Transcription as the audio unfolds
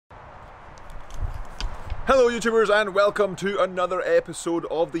Hello YouTubers and welcome to another episode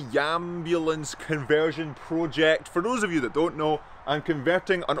of the Yambulance conversion project. For those of you that don't know, I'm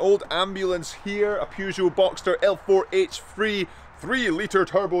converting an old ambulance here, a Peugeot Boxster L4H3 3-litre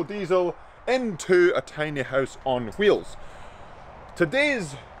turbo diesel, into a tiny house on wheels.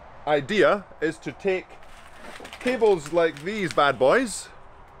 Today's idea is to take cables like these bad boys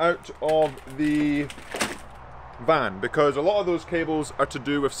out of the van, because a lot of those cables are to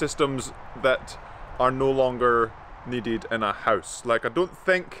do with systems that are no longer needed in a house. Like, I don't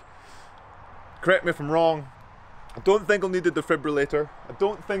think, correct me if I'm wrong, I don't think I'll need the defibrillator. I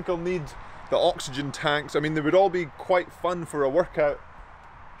don't think I'll need the oxygen tanks. I mean, they would all be quite fun for a workout,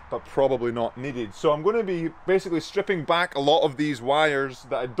 but probably not needed. So I'm going to be basically stripping back a lot of these wires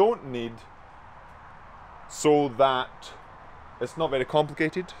that I don't need, so that it's not very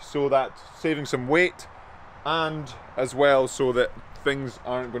complicated, so that saving some weight, and as well so that things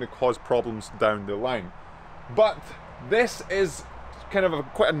aren't going to cause problems down the line. But this is kind of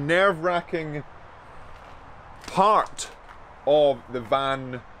quite a nerve-wracking part of the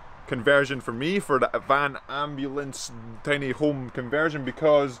van conversion for me, for the van ambulance tiny home conversion,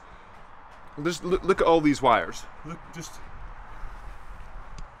 because just look at all these wires. Look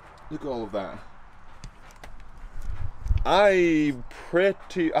at all of that. I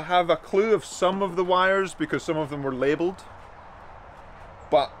have a clue of some of the wires because some of them were labeled.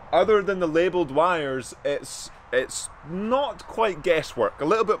 But other than the labeled wires, it's not quite guesswork. A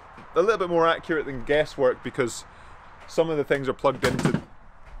little bit more accurate than guesswork, because some of the things are plugged into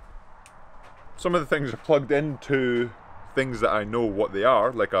things that I know what they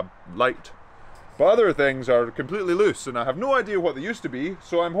are, like a light. But other things are completely loose, and I have no idea what they used to be,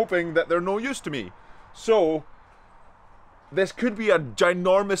 so I'm hoping that they're no use to me. So this could be a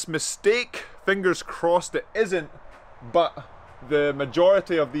ginormous mistake. Fingers crossed it isn't, but the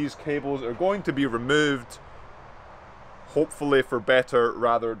majority of these cables are going to be removed, hopefully for better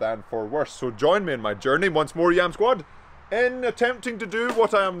rather than for worse. So join me in my journey once more, Yam Squad, in attempting to do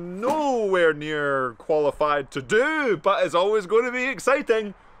what I am nowhere near qualified to do, but is always going to be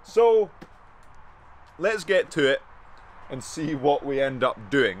exciting. So let's get to it and see what we end up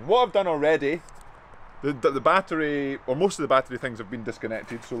doing. What I've done already, the battery, or most of the battery things, have been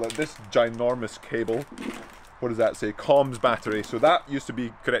disconnected. So like this ginormous cable, what does that say? Comms battery. So that used to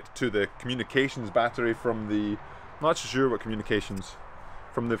be connected to the communications battery from the, I'm not sure what communications,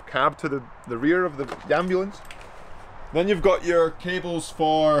 from the cab to the rear of the ambulance. Then you've got your cables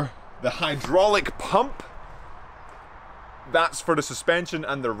for the hydraulic pump. That's for the suspension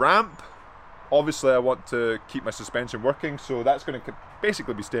and the ramp. Obviously I want to keep my suspension working, so that's going to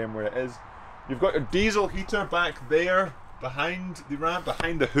basically be staying where it is. You've got your diesel heater back there, behind the ramp,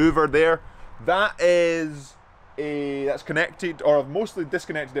 behind the hoover there. That's connected, or I've mostly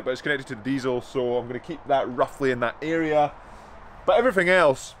disconnected it, but it's connected to the diesel, so I'm going to keep that roughly in that area. But everything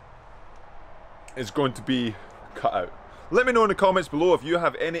else is going to be cut out. Let me know in the comments below if you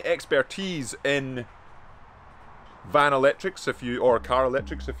have any expertise in van electrics, or car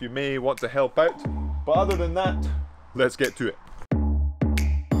electrics, if you may want to help out. But other than that, let's get to it.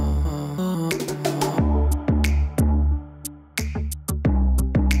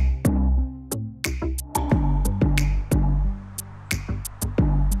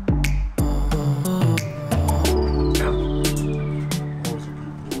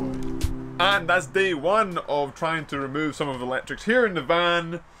 And that's day one of trying to remove some of the electrics here in the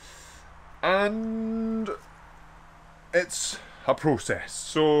van, and it's a process.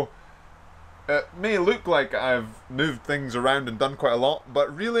 So it may look like I've moved things around and done quite a lot,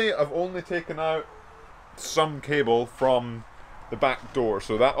 but really I've only taken out some cable from the back door.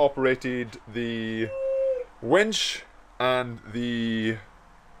 So that operated the winch and the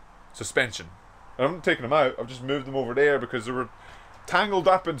suspension. I haven't taken them out, I've just moved them over there because they were tangled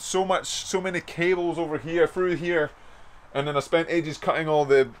up in so many cables over here, through here, and then I spent ages cutting all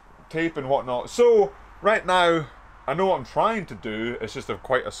the tape and whatnot. So right now I know what I'm trying to do, it's just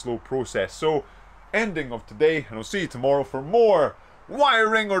quite a slow process. So ending of today, and I'll see you tomorrow for more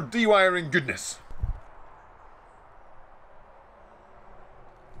wiring or dewiring goodness.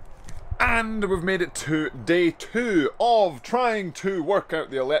 And we've made it to day 2 of trying to work out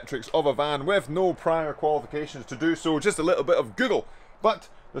the electrics of a van with no prior qualifications to do so, just a little bit of Google. But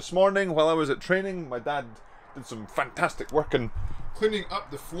this morning while I was at training, my dad did some fantastic work in cleaning up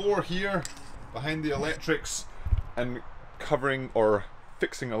the floor here behind the electrics and covering or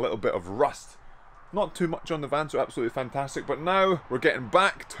fixing a little bit of rust. Not too much on the van, so absolutely fantastic. But now we're getting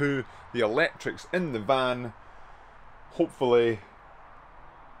back to the electrics in the van, hopefully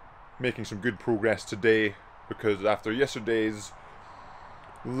making some good progress today, because after yesterday's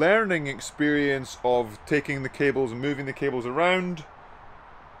learning experience of taking the cables and moving the cables around,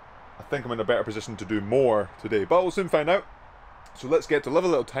 I think I'm in a better position to do more today, but we'll soon find out. So let's get to live a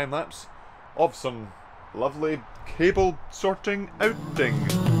little time lapse of some lovely cable sorting outing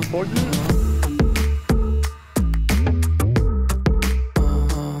for you.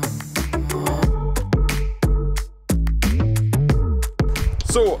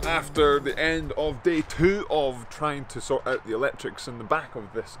 So after the end of day 2 of trying to sort out the electrics in the back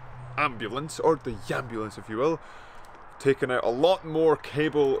of this ambulance, or the Yambulance if you will, taken out a lot more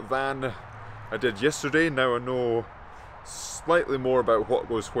cable than I did yesterday. Now I know slightly more about what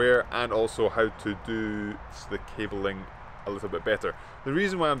goes where and also how to do the cabling a little bit better. The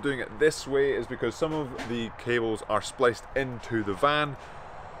reason why I'm doing it this way is because some of the cables are spliced into the van,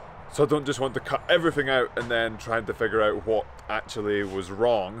 so I don't just want to cut everything out and then trying to figure out what actually was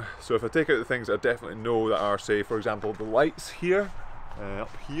wrong. So if I take out the things I definitely know that are, say for example the lights here,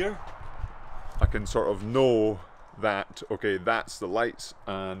 up here, I can sort of know that, okay, that's the lights,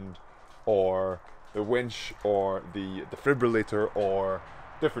 and or the winch or the defibrillator or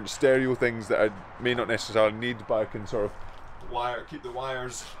different stereo things that I may not necessarily need, but I can sort of keep the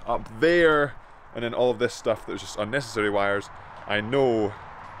wires up there, and then all of this stuff that's just unnecessary wires, I know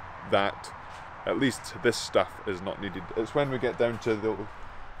that at least this stuff is not needed. It's when we get down to the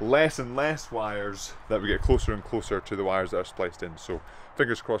less and less wires that we get closer and closer to the wires that are spliced in. So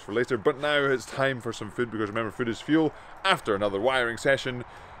fingers crossed for later, but now it's time for some food, because remember, food is fuel, after another wiring session,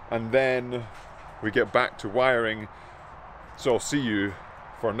 and then we get back to wiring. So I'll see you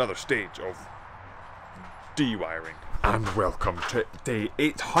for another stage of de-wiring. And welcome to day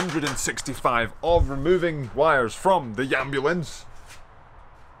 865 of removing wires from the Yambulance.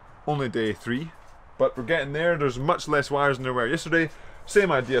 Only day 3, but we're getting there. There's much less wires than there were yesterday.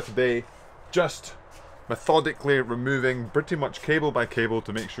 Same idea today, just methodically removing pretty much cable by cable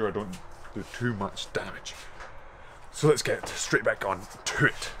to make sure I don't do too much damage. So let's get straight back on to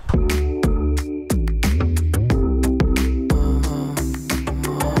it.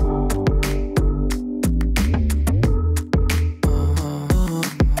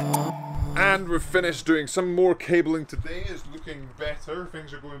 And we've finished doing some more cabling today. It's looking better.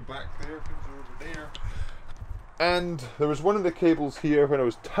 Things are going back there, things are over there. And there was one of the cables here, when I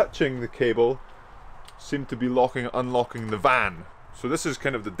was touching the cable, seemed to be locking and unlocking the van. So this is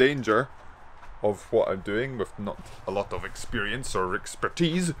kind of the danger of what I'm doing with not a lot of experience or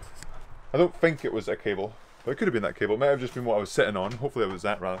expertise. I don't think it was a cable, but it could have been that cable. It might have just been what I was sitting on. Hopefully it was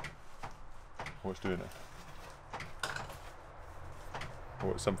that rather. Oh, it's doing it.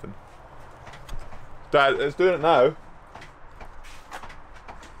 Oh, it's something. Dad, it's doing it now.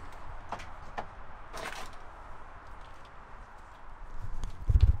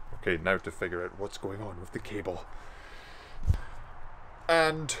 Okay, now to figure out what's going on with the cable.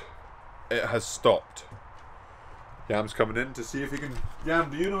 And it has stopped. Yam's coming in to see if he can...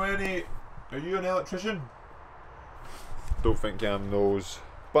 Yam, do you know any... Are you an electrician? Don't think Yam knows.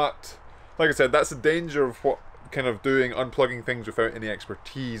 But, like I said, that's the danger of what kind of doing, unplugging things without any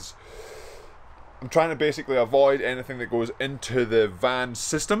expertise. I'm trying to basically avoid anything that goes into the van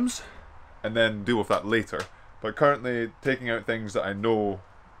systems and then deal with that later. But currently taking out things that I know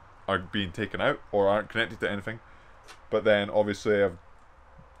are being taken out or aren't connected to anything. But then obviously I've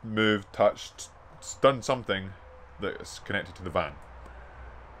moved, touched, done something that is connected to the van.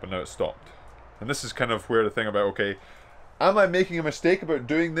 But now it's stopped. And this is kind of where the thing about, okay, am I making a mistake about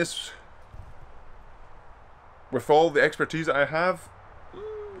doing this with all the expertise that I have?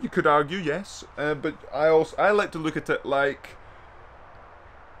 You could argue, yes, but I like to look at it like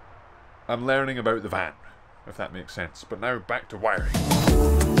I'm learning about the van, if that makes sense. But now back to wiring.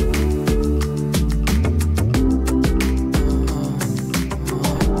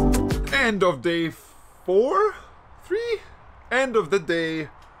 End of day 4? 3? End of the day.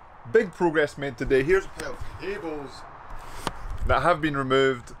 Big progress made today. Here's a pair of cables that have been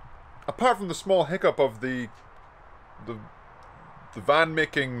removed. Apart from the small hiccup of the van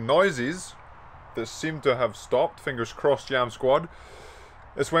making noises that seem to have stopped. Fingers crossed, Yam Squad.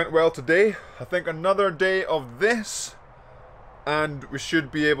 This went well today. I think another day of this and we should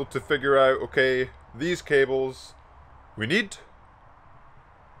be able to figure out, okay, these cables we need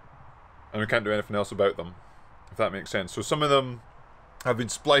and we can't do anything else about them, if that makes sense. So some of them have been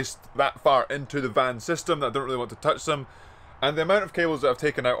spliced that far into the van system that I don't really want to touch them, and the amount of cables that I've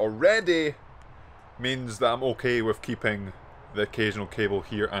taken out already means that I'm okay with keeping the occasional cable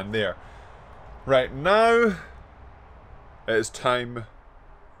here and there. Right now, it is time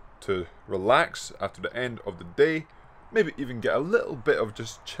to relax after the end of the day. Maybe even get a little bit of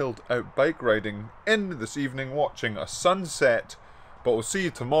just chilled out bike riding in this evening, watching a sunset But we'll see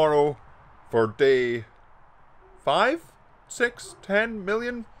you tomorrow for day 5, 6, 10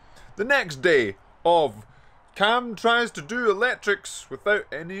 million. The next day of Cam tries to do electrics without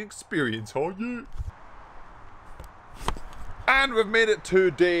any experience. Oh yeah. And we've made it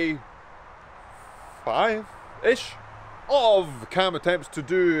to day 5-ish of Cam attempts to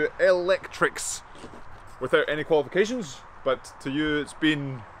do electrics without any qualifications. But to you it's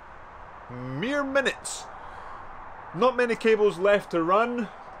been mere minutes. Not many cables left to run,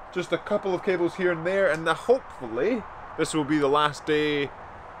 just a couple of cables here and there, and hopefully this will be the last day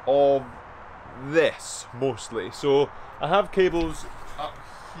of this, mostly. So I have cables up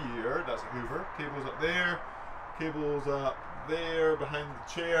here, that's a Hoover, cables up there, cables up there behind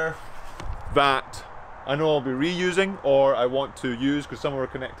the chair that I know I'll be reusing or I want to use because some are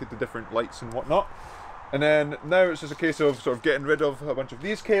connected to different lights and whatnot. And then now it's just a case of sort of getting rid of a bunch of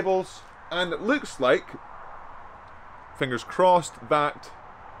these cables, and it looks like, fingers crossed, that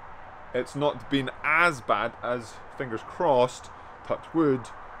it's not been as bad as, fingers crossed, touch wood,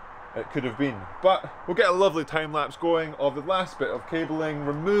 it could have been. But we'll get a lovely time lapse going of the last bit of cabling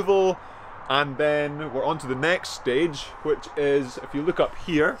removal, and then we're on to the next stage, which is, if you look up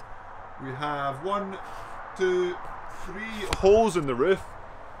here, we have 1, 2, 3 holes in the roof.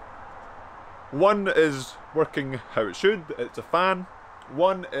 One is working how it should, it's a fan.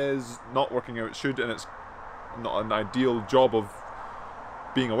 One is not working how it should, and it's not an ideal job of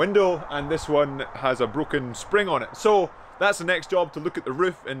being a window, and this one has a broken spring on it. So that's the next job, to look at the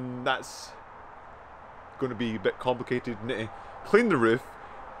roof, and that's going to be a bit complicated. Need to clean the roof,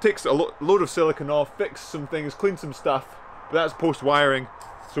 takes a load of silicone off, fix some things, clean some stuff, but that's post wiring.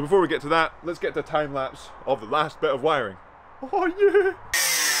 So before we get to that, let's get to a time lapse of the last bit of wiring. Oh yeah!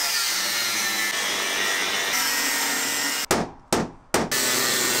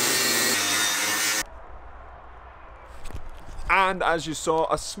 And as you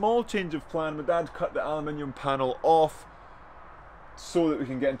saw, a small change of plan. My dad cut the aluminium panel off so that we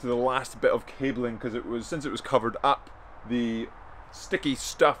can get into the last bit of cabling, because since it was covered up, the sticky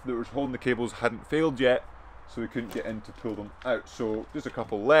stuff that was holding the cables hadn't failed yet, so we couldn't get in to pull them out. So just a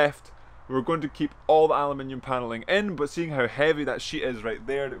couple left. We were going to keep all the aluminium paneling in, but seeing how heavy that sheet is right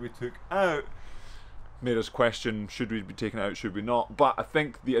there that we took out made us question, should we be taking it out, should we not? But I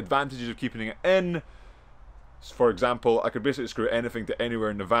think the advantages of keeping it in, for example, I could basically screw anything to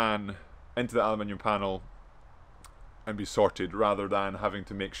anywhere in the van into the aluminium panel and be sorted, rather than having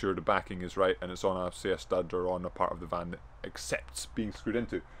to make sure the backing is right and it's on a, say, a stud or on a part of the van that accepts being screwed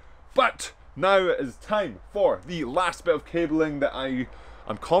into. But now it is time for the last bit of cabling that I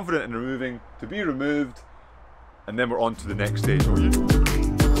am confident in removing to be removed, and then we're on to the next stage.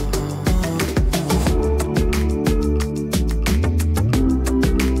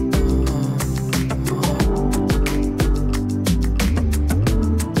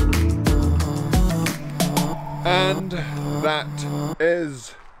 And that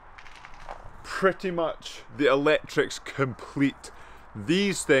is pretty much the electrics complete.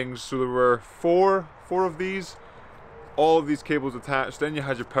 These things, so there were four of these, all of these cables attached, then you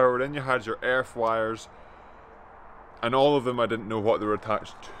had your power, then you had your earth wires, and all of them I didn't know what they were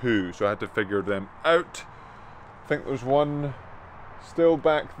attached to, so I had to figure them out. I think there's one still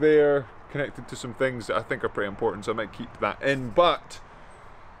back there connected to some things that I think are pretty important, so I might keep that in, but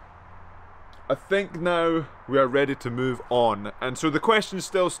I think now we are ready to move on. And so the question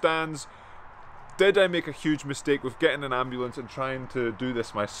still stands, did I make a huge mistake with getting an ambulance and trying to do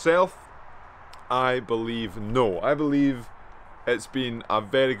this myself? I believe no. I believe it's been a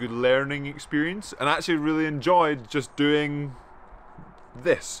very good learning experience, and I actually really enjoyed just doing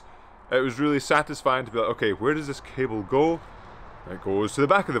this. It was really satisfying to be like, okay, where does this cable go? It goes to the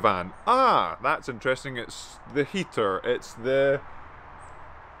back of the van. Ah, that's interesting. It's the heater, it's the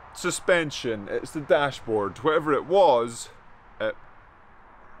suspension, it's the dashboard, whatever it was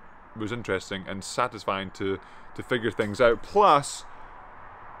interesting and satisfying to figure things out. Plus,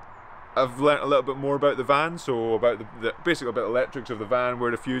 I've learnt a little bit more about the van, so about basically about the electrics of the van,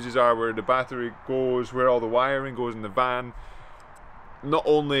 where the fuses are, where the battery goes, where all the wiring goes in the van. Not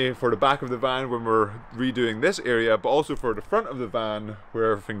only for the back of the van when we're redoing this area, but also for the front of the van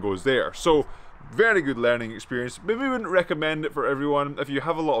where everything goes there. So very good learning experience. Maybe I wouldn't recommend it for everyone. If you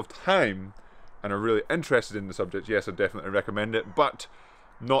have a lot of time and are really interested in the subject, yes, I definitely recommend it, but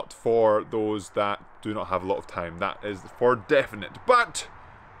not for those that do not have a lot of time. That is for definite, but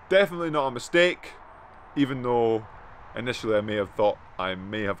definitely not a mistake, even though initially I may have thought I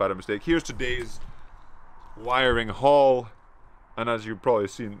may have had a mistake. Here's today's wiring haul, and as you've probably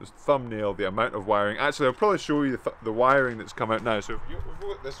seen in the thumbnail, the amount of wiring. Actually, I'll probably show you the wiring that's come out now. So we'll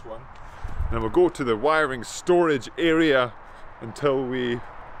go at this one, and we'll go to the wiring storage area, until we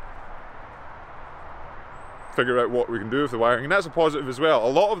figure out what we can do with the wiring, and that's a positive as well. A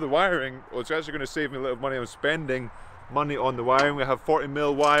lot of the wiring, well, it's actually going to save me a little money on spending money on the wiring. We have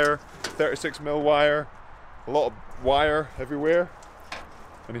 40mm wire, 36mm wire, a lot of wire everywhere,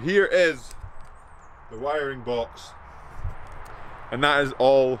 and here is the wiring box, and that is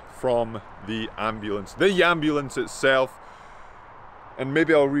all from the ambulance, the Yambulance itself. And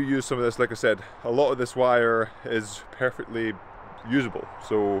maybe I'll reuse some of this. Like I said, a lot of this wire is perfectly usable,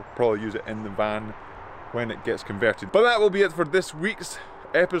 so probably use it in the van when it gets converted. But that will be it for this week's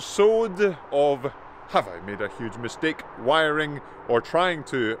episode of Have I Made a Huge Mistake Wiring or Trying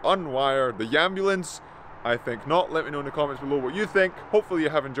to Unwire the Yambulance? I think not. Let me know in the comments below what you think. Hopefully you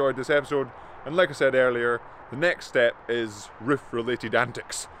have enjoyed this episode, and like I said earlier, the next step is roof related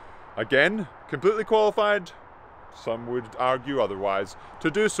antics. Again, completely qualified, some would argue otherwise,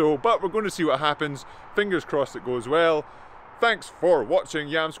 to do so, but we're going to see what happens. Fingers crossed it goes well. Thanks for watching,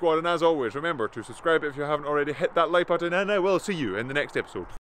 Yam Squad, and as always, remember to subscribe if you haven't already, hit that like button, and I will see you in the next episode.